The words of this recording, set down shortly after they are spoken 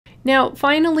Now,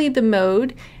 finally, the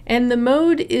mode. And the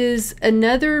mode is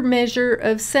another measure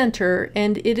of center,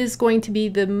 and it is going to be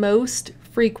the most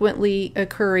frequently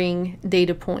occurring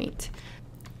data point.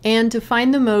 And to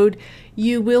find the mode,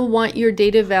 you will want your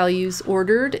data values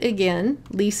ordered again,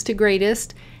 least to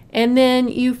greatest, and then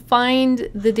you find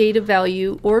the data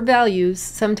value or values,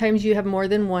 sometimes you have more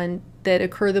than one, that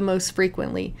occur the most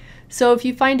frequently. So if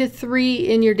you find a 3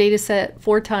 in your data set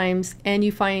 4 times and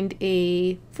you find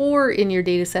a 4 in your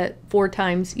data set 4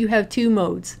 times, you have 2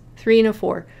 modes, 3 and a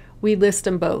 4. We list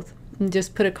them both and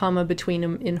just put a comma between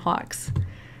them in Hawks.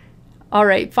 All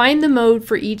right, find the mode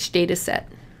for each data set.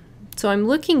 So I'm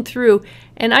looking through,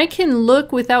 and I can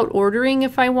look without ordering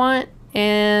if I want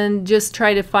and just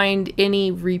try to find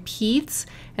any repeats.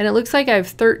 And it looks like I have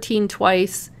 13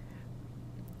 twice,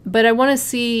 but I want to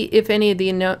see if any of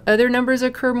the other numbers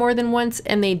occur more than once,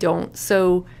 and they don't.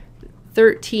 So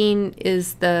 13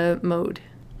 is the mode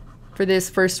for this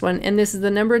first one, and this is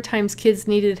the number of times kids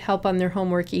needed help on their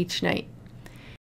homework each night.